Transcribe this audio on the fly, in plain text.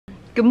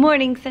Good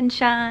morning,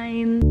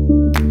 sunshine.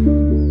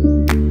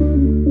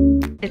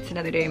 It's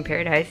another day in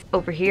paradise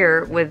over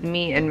here with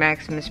me and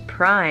Maximus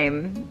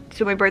Prime.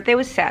 So my birthday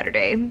was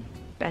Saturday.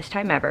 Best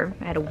time ever.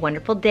 I had a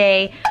wonderful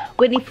day.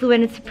 Whitney flew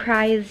in and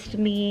surprised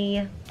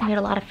me. We had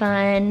a lot of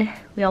fun.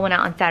 We all went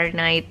out on Saturday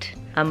night,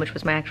 which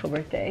was my actual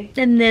birthday.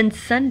 And then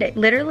Sunday,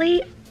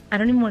 literally, I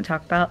don't even want to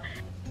talk about,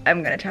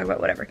 I'm gonna talk about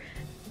whatever.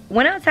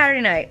 Went out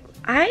Saturday night.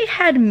 I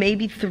had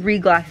maybe 3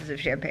 glasses of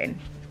champagne.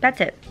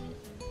 That's it.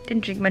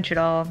 Didn't drink much at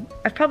all.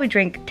 I've probably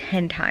drank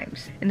 10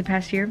 times in the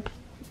past year.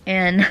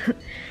 And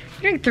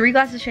I drank 3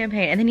 glasses of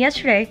champagne. And then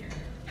yesterday,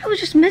 I was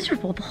just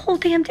miserable the whole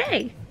damn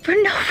day. For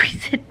no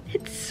reason.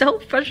 It's so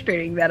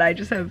frustrating that I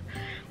just have,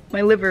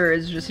 my liver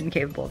is just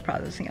incapable of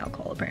processing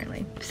alcohol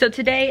apparently. So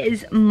today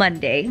is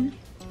Monday.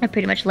 I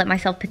pretty much let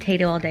myself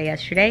potato all day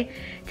yesterday.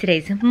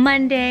 Today's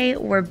Monday,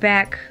 we're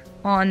back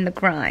on the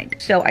grind.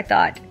 So I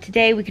thought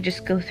today we could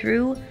just go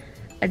through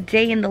a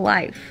day in the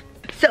life.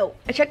 So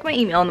I check my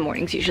email in the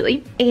mornings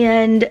usually,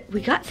 and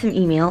we got some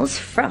emails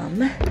from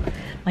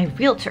my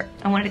realtor.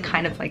 I wanted to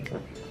kind of like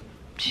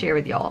share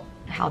with y'all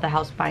how the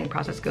house buying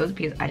process goes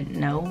because I didn't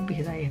know,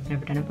 because I have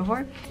never done it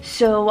before.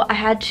 So I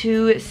had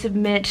to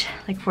submit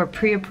like for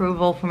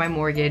pre-approval for my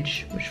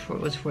mortgage, which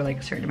was for like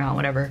a certain amount,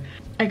 whatever.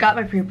 I got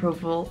my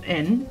pre-approval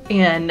in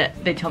and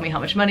they tell me how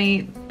much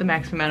money, the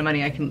maximum amount of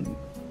money I can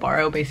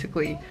borrow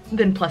basically,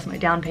 then plus my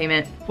down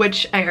payment,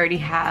 which I already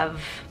have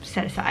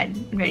set aside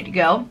and ready to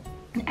go.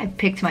 I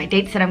picked my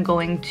dates that I'm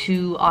going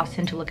to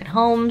Austin to look at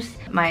homes.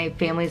 My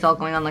family's all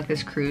going on like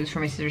this cruise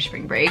for my sister's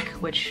spring break,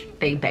 which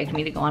they begged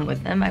me to go on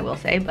with them, I will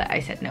say, but I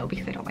said no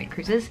because I don't like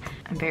cruises.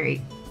 I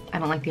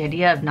don't like the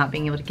idea of not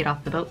being able to get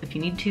off the boat if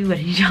you need to at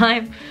any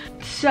time.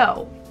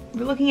 So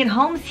we're looking at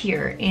homes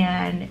here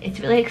and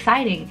it's really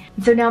exciting.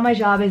 And so now my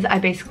job is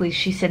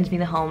she sends me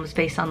the homes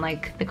based on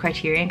like the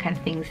criteria and kind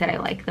of things that I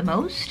like the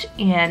most.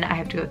 And I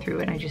have to go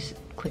through and I just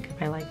click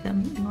if I like them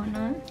and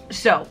whatnot.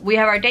 So we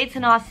have our dates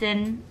in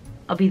Austin.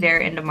 I'll be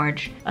there end of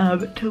March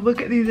to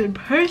look at these in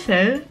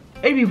person.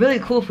 It'd be really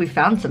cool if we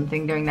found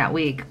something during that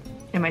week.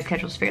 And my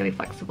schedule's fairly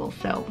flexible,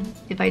 so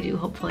if I do,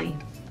 hopefully.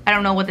 I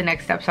don't know what the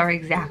next steps are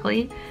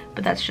exactly,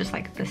 but that's just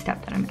like the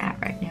step that I'm at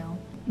right now.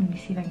 Let me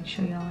see if I can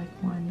show y'all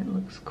like one that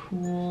looks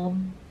cool.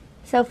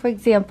 So for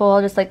example,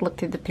 I'll just like look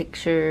through the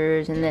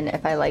pictures and then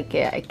if I like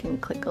it, I can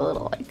click a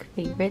little like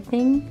favorite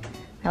thing.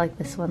 I like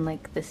this one,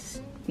 like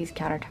these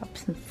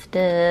countertops and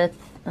stuff.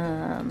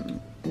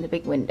 And the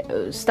big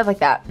windows, stuff like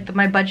that.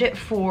 My budget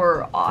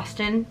for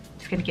Austin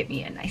is gonna get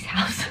me a nice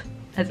house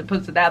as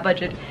opposed to that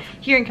budget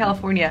here in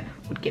California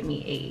would get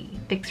me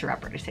a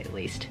fixer-upper to say the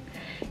least.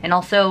 And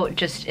also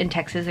just in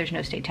Texas there's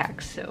no state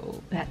tax,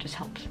 so that just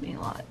helps me a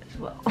lot as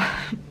well.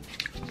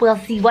 We'll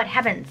see what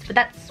happens, but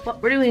that's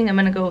what we're doing. I'm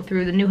gonna go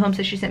through the new homes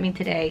that she sent me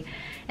today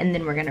and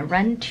then we're gonna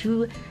run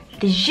to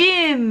the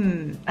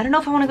gym. I don't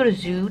know if I want to go to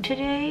zoo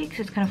today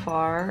because it's kind of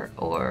far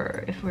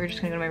or if we're just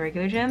gonna go to my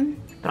regular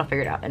gym, but I'll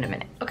figure it out in a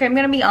minute. Okay, I'm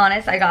gonna be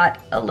honest, I got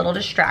a little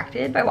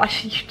distracted by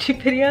watching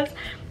YouTube videos.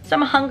 So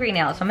I'm hungry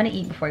now, so I'm gonna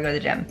eat before I go to the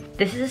gym.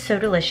 This is so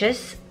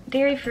delicious.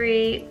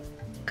 Dairy-free,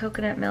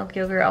 coconut milk,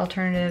 yogurt,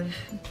 alternative,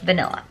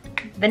 vanilla.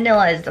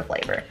 Vanilla is the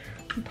flavor.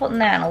 I'm putting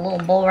that in a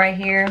little bowl right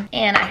here.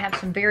 And I have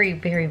some very,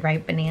 very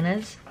ripe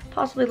bananas.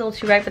 Possibly a little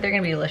too ripe, but they're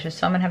gonna be delicious,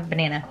 so I'm gonna have a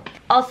banana.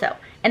 Also,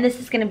 and this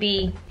is gonna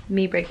be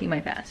me breaking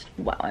my fast.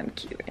 Wow, I'm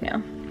cute right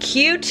now.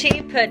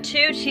 Cutie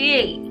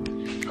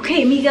patootie.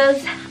 Okay,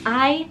 amigos,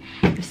 I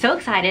am so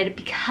excited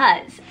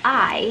because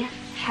I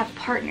have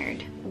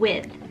partnered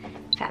with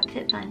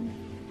FabFitFun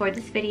for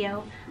this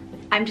video.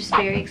 I'm just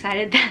very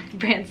excited that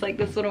brands like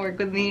this want to work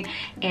with me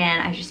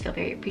and I just feel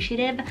very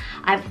appreciative.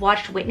 I've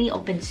watched Whitney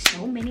open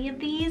so many of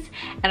these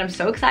and I'm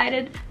so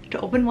excited to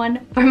open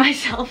one for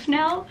myself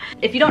now.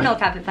 If you don't know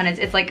what FabFitFun is,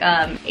 it's like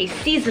a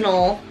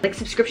seasonal like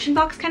subscription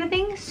box kind of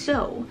thing.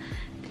 So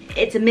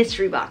it's a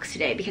mystery box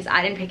today because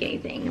I didn't pick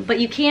anything, but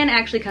you can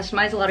actually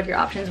customize a lot of your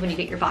options when you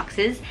get your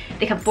boxes.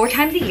 They come 4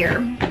 times a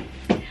year.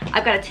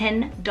 I've got a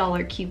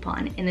 $10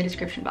 coupon in the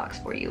description box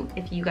for you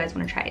if you guys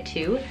want to try it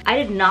too. I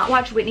did not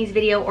watch Whitney's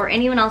video or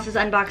anyone else's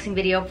unboxing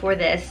video for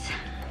this.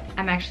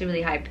 I'm actually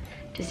really hyped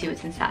to see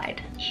what's inside.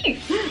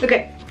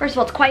 Okay, first of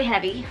all, it's quite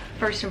heavy,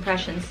 first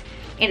impressions,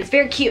 and it's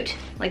very cute.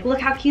 Like,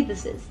 look how cute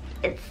this is.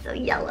 It's so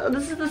yellow.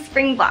 This is the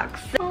spring box.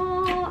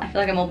 Oh, I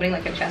feel like I'm opening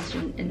like a chest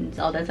in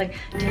Zelda. It's like,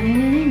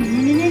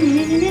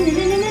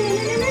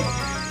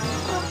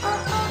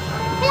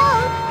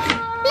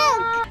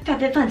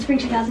 FabFitFun Spring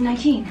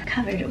 2019,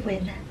 covered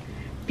with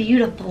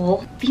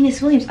beautiful Venus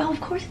Williams. Oh, of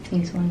course it's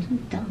Venus Williams. I'm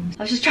dumb.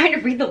 I was just trying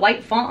to read the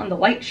white font on the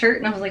white shirt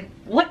and I was like,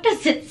 what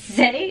does it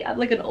say? I'm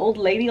like an old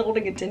lady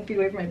holding it 10 feet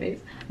away from my face.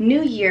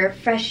 New year,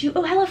 fresh you.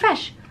 Oh,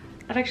 HelloFresh.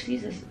 I've actually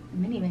used this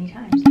many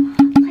times.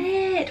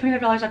 Lit.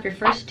 $25 off your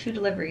first 2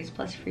 deliveries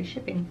plus free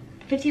shipping.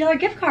 $50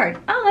 gift card.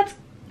 Oh,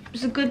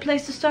 that's a good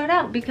place to start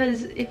out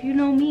because if you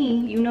know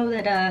me, you know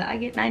that I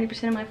get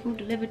 90% of my food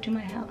delivered to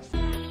my house.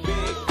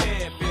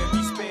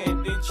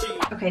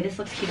 Okay, this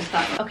looks cute as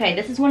fuck. Okay,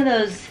 this is one of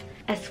those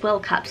as well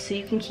cups so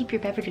you can keep your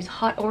beverages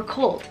hot or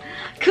cold.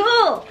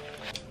 Cool!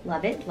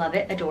 Love it,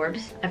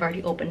 adorbs. I've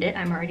already opened it.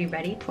 I'm already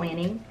ready,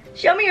 planning.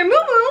 Show me your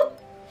moo-moo!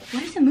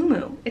 What is a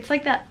moo-moo? It's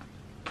like that.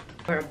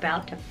 We're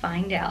about to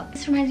find out.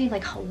 This reminds me of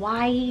like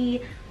Hawaii.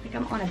 Like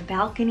I'm on a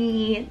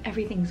balcony,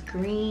 everything's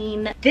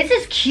green. This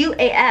is cute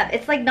AF.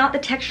 It's like not the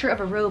texture of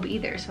a robe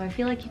either, so I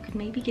feel like you could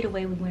maybe get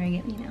away with wearing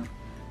it, you know.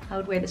 I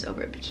would wear this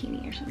over a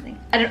bikini or something.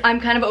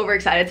 I'm kind of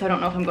overexcited, so I don't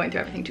know if I'm going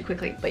through everything too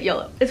quickly, but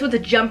YOLO. This one's a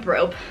jump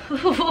rope.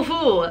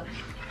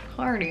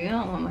 Party,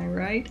 oh, am I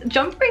right?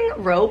 Jumping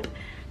rope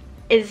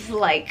is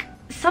like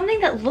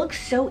something that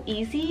looks so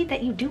easy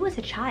that you do as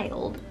a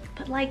child,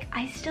 but like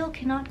I still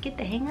cannot get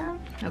the hang of.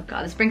 Oh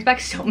god, this brings back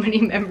so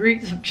many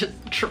memories of just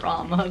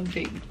trauma of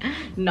being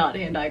not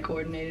hand-eye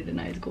coordinated in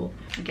high school.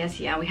 I guess,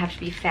 yeah, we have to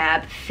be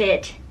fab,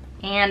 fit,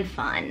 and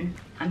fun.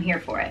 I'm here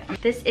for it.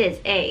 This is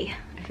I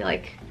feel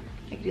like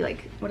I could do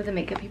like, what do the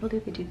makeup people do?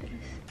 They do this.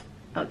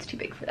 Oh, it's too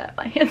big for that.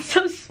 My hand's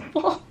so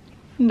small.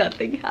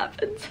 Nothing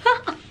happens.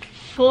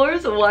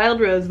 Flora's Wild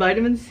Rose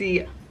Vitamin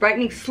C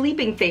Brightening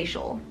Sleeping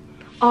Facial.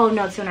 Oh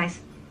no, it's so nice.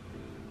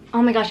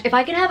 Oh my gosh, if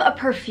I could have a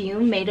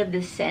perfume made of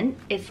this scent,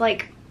 it's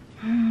like,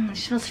 it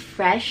smells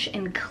fresh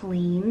and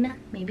clean.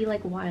 Maybe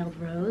like Wild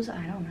Rose,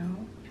 I don't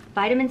know.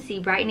 Vitamin C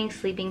Brightening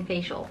Sleeping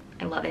Facial.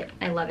 I love it,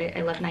 I love it.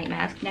 I love night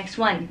mask. Next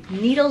one,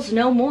 needles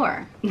no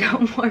more.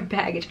 No more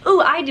baggage.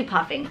 Ooh, I do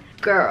puffing.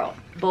 Girl,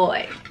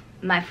 boy,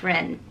 my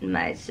friend,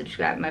 my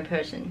subscriber, my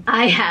person.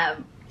 I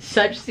have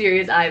such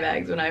serious eye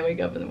bags when I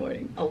wake up in the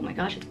morning. Oh my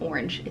gosh, it's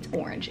orange. It's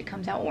orange, it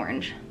comes out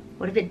orange.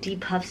 What if it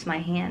depuffs my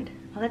hand?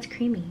 Oh, that's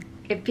creamy.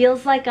 It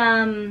feels like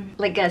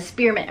a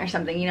spearmint or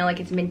something, you know, like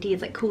it's minty,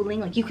 it's like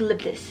cooling, like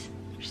eucalyptus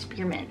or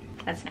spearmint.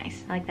 That's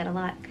nice, I like that a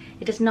lot.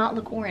 It does not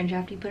look orange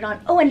after you put it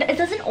on. Oh, and it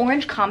doesn't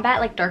orange combat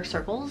like dark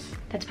circles?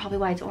 That's probably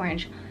why it's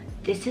orange.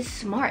 This is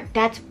smart,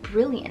 that's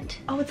brilliant.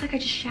 Oh, it's like I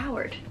just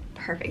showered.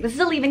 Perfect. This is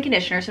a leave-in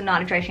conditioner, so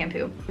not a dry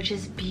shampoo, which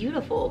is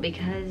beautiful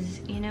because,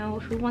 you know,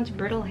 who wants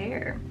brittle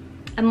hair?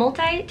 A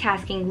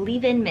multitasking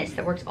leave-in mist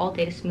that works all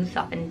day to smooth,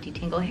 soften, and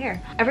detangle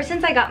hair. Ever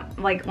since I got,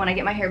 like, when I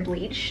get my hair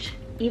bleached,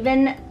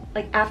 even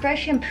like after I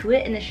shampoo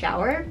it in the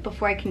shower,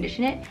 before I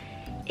condition it,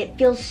 it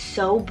feels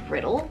so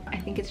brittle. I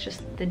think it's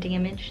just the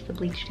damage, the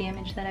bleach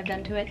damage that I've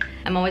done to it.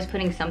 I'm always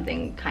putting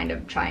something, kind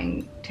of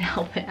trying to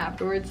help it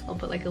afterwards. I'll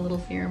put like a little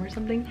serum or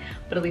something,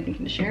 but a leave-in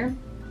conditioner.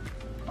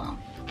 Wow.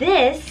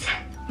 This,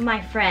 my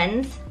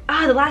friends,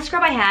 the last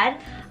scrub I had,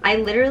 I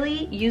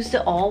literally used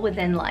it all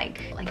within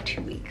like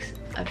 2 weeks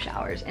of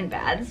showers and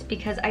baths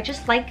because I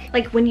just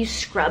like when you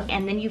scrub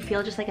and then you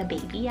feel just like a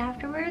baby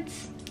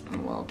afterwards.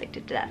 I'm a little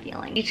addicted to that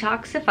feeling.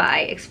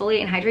 Detoxify,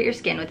 exfoliate, and hydrate your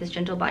skin with this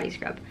gentle body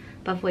scrub.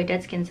 Buff away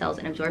dead skin cells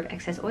and absorb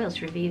excess oils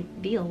to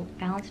reveal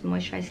balanced and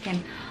moisturized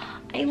skin.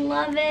 I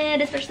love it,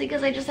 especially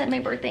because I just had my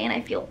birthday and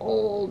I feel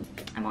old.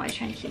 I'm always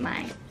trying to keep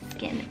my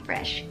skin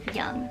fresh,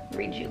 young,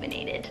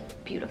 rejuvenated,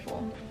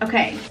 beautiful.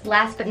 Okay,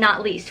 last but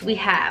not least, we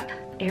have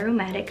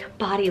aromatic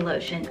body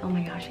lotion. Oh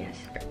my gosh, yes.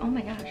 Oh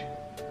my gosh.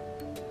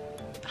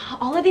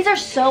 All of these are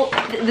so,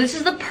 this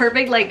is the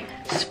perfect like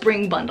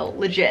spring bundle,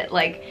 legit.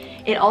 Like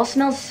it all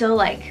smells so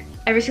like,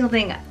 every single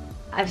thing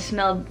I've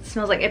smelled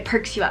smells like it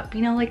perks you up.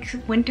 You know, like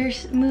winter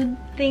mood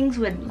things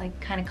would like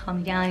kind of calm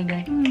you down and be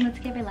like, let's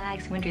get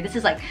relaxed in winter. This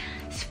is like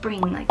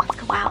spring, like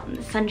let's go out in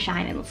the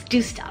sunshine and let's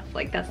do stuff.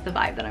 Like that's the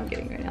vibe that I'm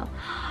getting right now.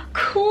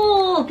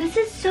 Cool, this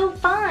is so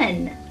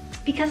fun.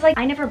 Because like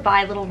I never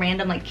buy little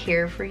random like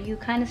care for you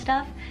kind of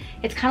stuff.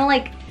 It's kind of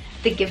like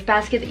the gift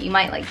basket that you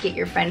might like get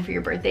your friend for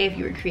your birthday if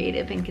you were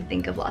creative and could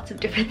think of lots of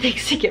different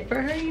things to get for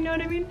her, you know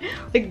what I mean?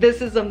 Like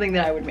this is something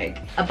that I would make.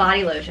 A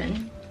body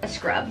lotion, a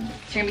scrub,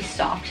 it's gonna be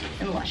soft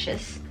and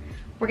luscious.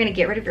 We're gonna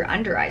get rid of your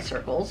under eye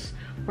circles.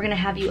 We're gonna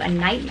have you a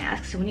night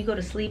mask, so when you go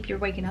to sleep, you're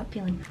waking up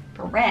feeling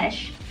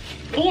fresh.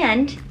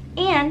 And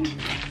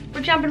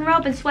we're jumping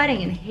rope and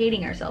sweating and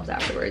hating ourselves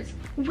afterwards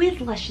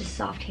with luscious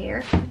soft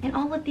hair. And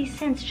all of these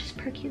scents just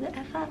perk you the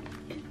F up.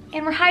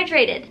 And we're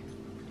hydrated.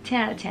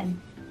 10 out of 10.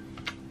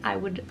 I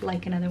would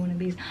like another one of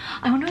these.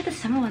 I wonder what the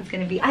summer one's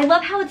gonna be. I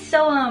love how it's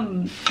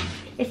so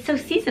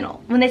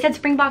seasonal. When they said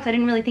spring box, I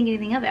didn't really think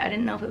anything of it. I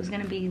didn't know if it was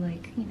gonna be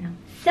like, you know.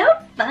 So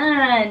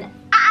fun.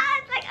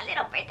 It's like a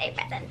little birthday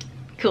present.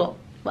 Cool.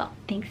 Well,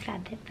 thanks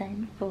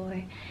FabFitFun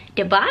for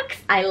the box.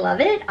 I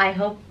love it. I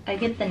hope I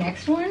get the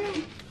next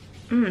one.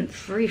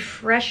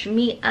 Refresh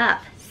me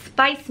up.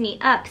 Spice me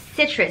up.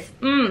 Citrus.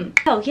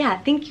 Oh yeah,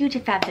 thank you to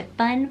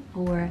FabFitFun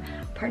for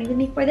partnering with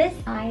me for this.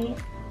 I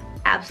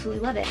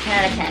absolutely love it.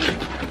 10 out of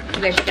 10.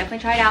 You guys should definitely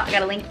try it out. I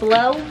got a link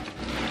below.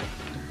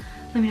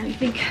 Let me know what you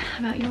think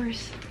about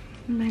yours.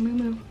 My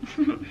moo-moo.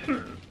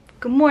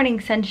 Good morning,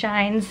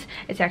 sunshines.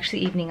 It's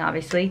actually evening,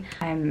 obviously.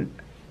 I'm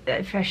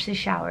freshly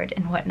showered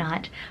and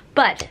whatnot.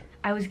 But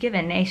I was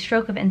given a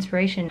stroke of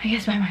inspiration, I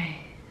guess by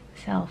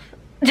myself.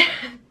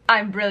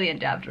 I'm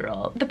brilliant after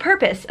all. The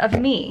purpose of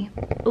me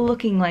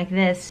looking like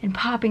this and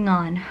popping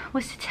on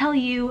was to tell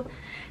you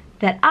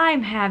that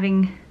I'm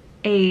having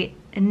a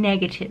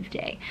negative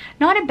day.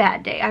 Not a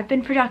bad day. I've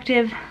been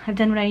productive. I've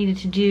done what I needed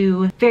to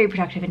do. Very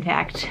productive, in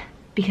fact,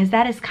 because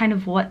that is kind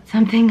of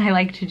something I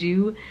like to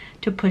do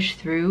to push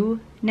through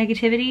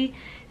negativity,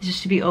 is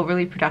just to be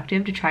overly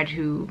productive, to try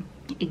to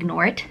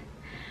ignore it.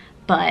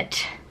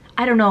 But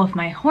I don't know if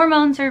my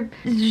hormones are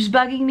just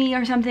bugging me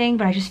or something,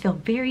 but I just feel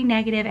very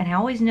negative, and I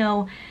always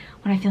know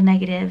when I feel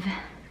negative,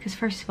 because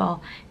first of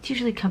all, it's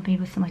usually accompanied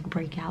with some like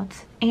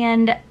breakouts,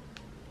 and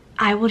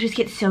I will just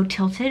get so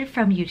tilted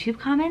from YouTube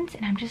comments,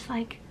 and I'm just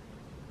like,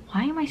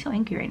 why am I so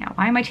angry right now?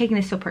 Why am I taking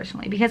this so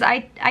personally? Because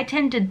I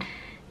tend to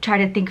try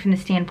to think from the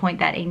standpoint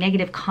that a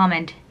negative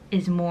comment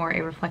is more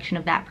a reflection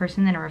of that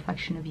person than a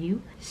reflection of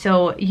you.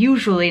 So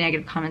usually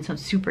negative comments don't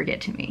super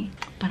get to me.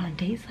 But on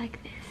days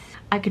like this,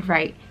 I could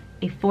write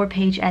a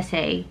 4-page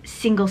essay,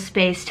 single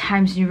space,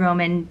 Times New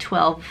Roman,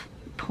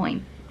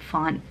 12-point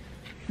font,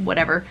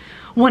 whatever,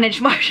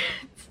 1-inch margins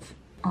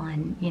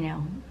on, you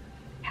know,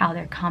 how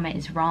their comment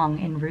is wrong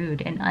and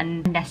rude and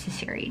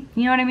unnecessary.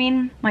 You know what I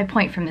mean? My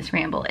point from this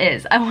ramble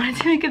is I wanted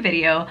to make a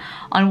video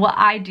on what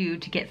I do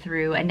to get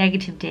through a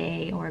negative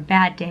day or a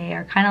bad day,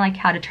 or kind of like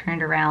how to turn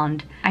it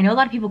around. I know a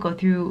lot of people go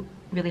through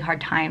really hard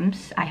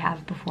times. I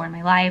have before in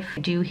my life. I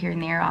do here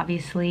and there,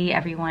 obviously.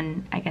 I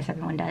guess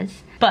everyone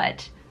does.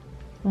 But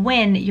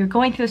when you're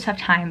going through those tough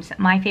times,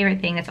 my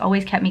favorite thing that's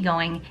always kept me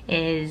going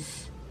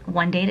is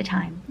one day at a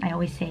time. I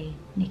always say,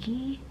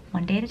 Nikki,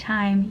 one day at a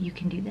time, you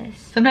can do this.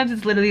 Sometimes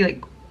it's literally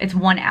like, it's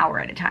 1 hour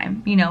at a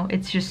time. You know,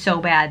 it's just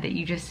so bad that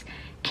you just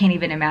can't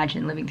even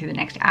imagine living through the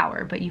next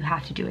hour, but you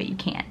have to do it, you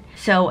can.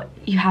 So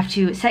you have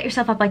to set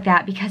yourself up like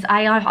that, because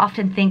I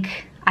often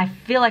think, I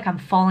feel like I'm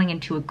falling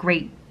into a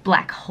great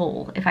black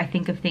hole if I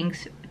think of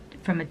things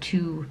from a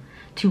too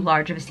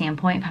large of a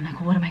standpoint. If I'm like,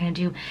 well, what am I gonna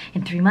do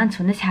in 3 months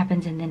when this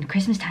happens, and then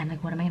Christmas time,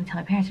 like what am I gonna tell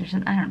my parents or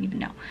something? I don't even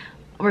know,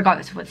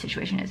 regardless of what the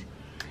situation is.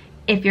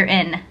 If you're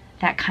in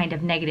that kind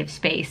of negative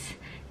space,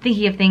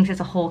 thinking of things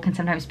as a whole can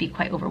sometimes be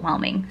quite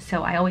overwhelming.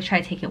 So I always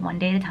try to take it one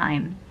day at a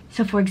time.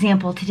 So for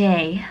example,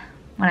 today,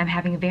 when I'm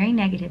having a very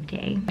negative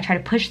day, I try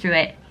to push through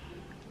it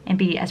and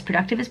be as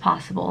productive as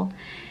possible.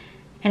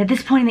 And at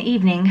this point in the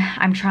evening,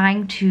 I'm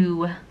trying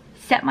to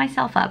set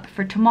myself up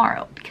for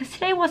tomorrow, because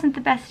today wasn't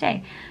the best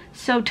day.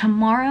 So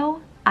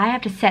tomorrow, I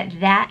have to set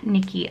that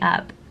Nikki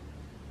up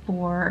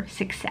for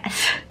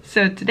success.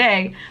 So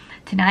tonight,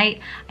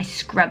 I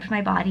scrubbed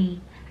my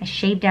body, I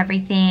shaved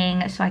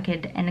everything so I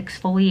could, and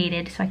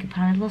exfoliated so I could put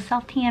on a little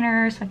self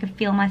tanner so I could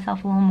feel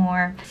myself a little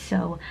more.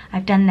 So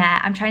I've done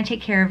that. I'm trying to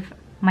take care of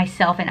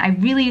myself, and I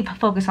really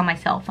focus on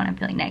myself when I'm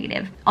feeling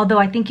negative. Although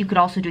I think you could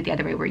also do it the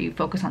other way, where you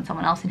focus on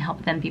someone else and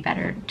help them be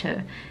better,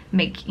 to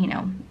make, you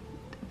know,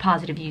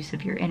 positive use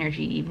of your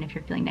energy. Even if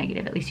you're feeling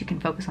negative, at least you can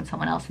focus on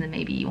someone else, and then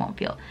maybe you won't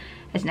feel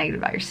as negative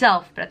about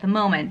yourself. But at the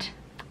moment,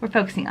 we're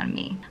focusing on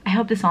me. I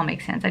hope this all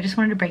makes sense. I just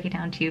wanted to break it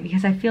down to you,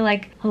 because I feel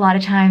like a lot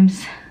of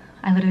times,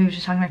 I literally was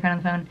just talking to my friend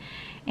on the phone,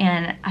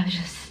 and I was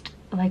just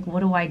like,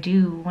 what do I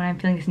do when I'm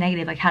feeling this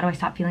negative? Like, how do I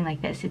stop feeling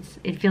like this?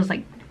 It feels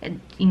like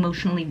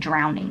emotionally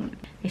drowning.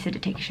 They said to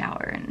take a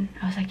shower, and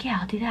I was like, yeah,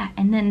 I'll do that.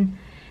 And then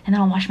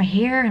I'll wash my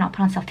hair, and I'll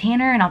put on self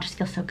tanner, and I'll just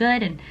feel so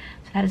good. And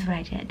so that is what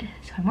I did.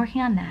 So I'm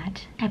working on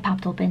that. I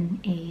popped open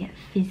a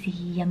fizzy,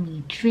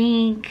 yummy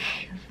drink,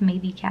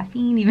 maybe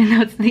caffeine, even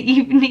though it's the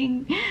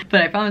evening.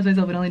 But I promised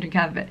myself I'd only drink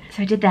half of it.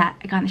 So I did that.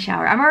 I got in the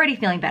shower. I'm already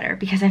feeling better,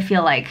 because I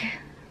feel like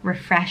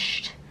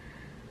refreshed.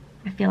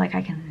 I feel like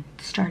I can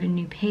start a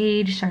new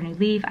page, start a new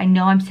leaf. I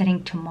know I'm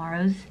setting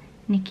tomorrow's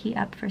Nikki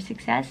up for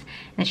success,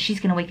 and that she's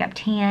gonna wake up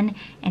tan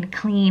and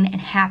clean and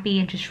happy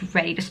and just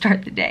ready to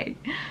start the day.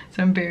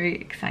 So I'm very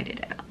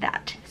excited about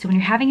that. So when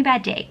you're having a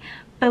bad day,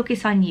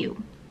 focus on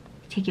you.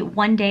 Take it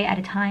one day at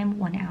a time,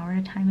 1 hour at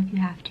a time if you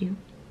have to.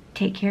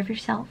 Take care of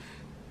yourself.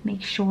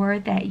 Make sure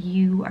that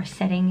you are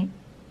setting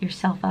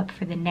yourself up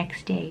for the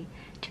next day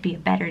to be a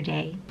better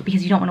day,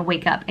 because you don't want to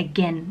wake up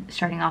again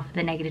starting off with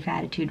a negative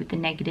attitude, with the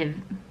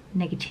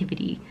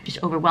negativity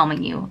just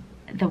overwhelming you.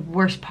 The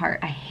worst part,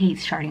 I hate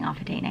starting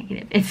off a day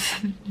negative. It's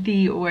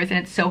the worst, and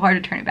it's so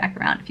hard to turn it back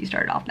around if you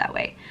start off that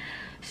way.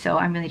 So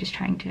I'm really just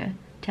trying to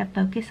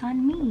focus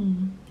on me,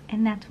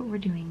 and that's what we're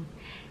doing.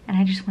 And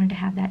I just wanted to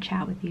have that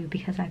chat with you,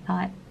 because I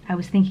thought, I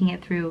was thinking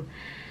it through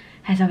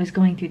as I was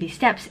going through these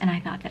steps, and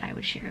I thought that I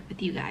would share it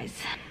with you guys.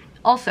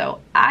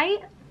 Also,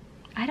 I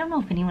don't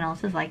know if anyone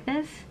else is like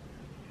this,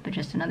 but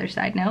just another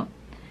side note.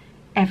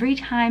 Every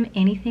time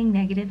anything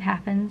negative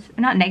happens,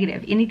 not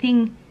negative,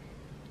 anything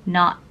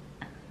not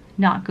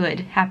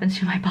good happens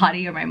to my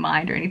body or my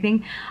mind or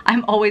anything,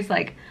 I'm always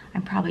like,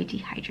 I'm probably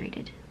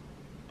dehydrated.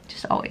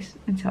 Just always.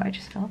 And so I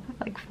just fill up with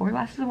like 4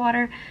 glasses of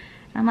water.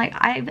 And I'm like,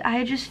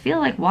 I just feel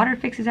like water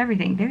fixes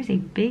everything. There's a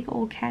big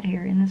old cat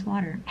hair in this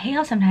water. I hate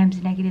how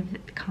sometimes negative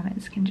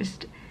comments can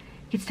just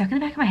get stuck in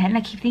the back of my head, and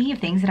I keep thinking of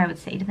things that I would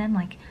say to them,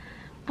 like,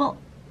 well,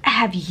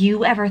 have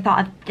you ever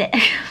thought of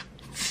this?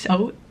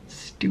 So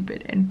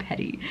stupid and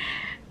petty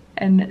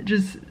and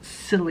just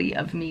silly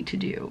of me to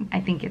do. I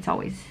think it's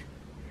always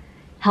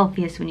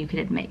healthiest when you can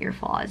admit your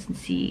flaws and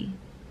see,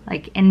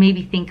 like, and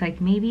maybe think like,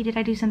 maybe did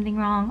I do something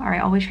wrong? Or I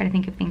always try to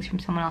think of things from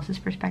someone else's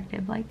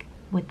perspective, like,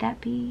 would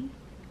that be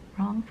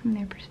wrong from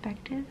their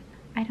perspective?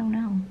 I don't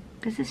know.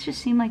 Does this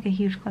just seem like a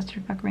huge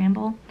clusterfuck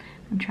ramble?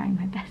 I'm trying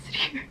my best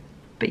here.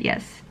 But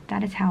yes,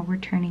 that is how we're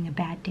turning a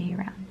bad day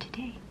around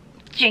today.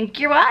 Drink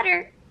your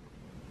water!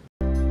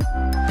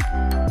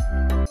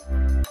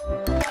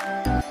 Bye.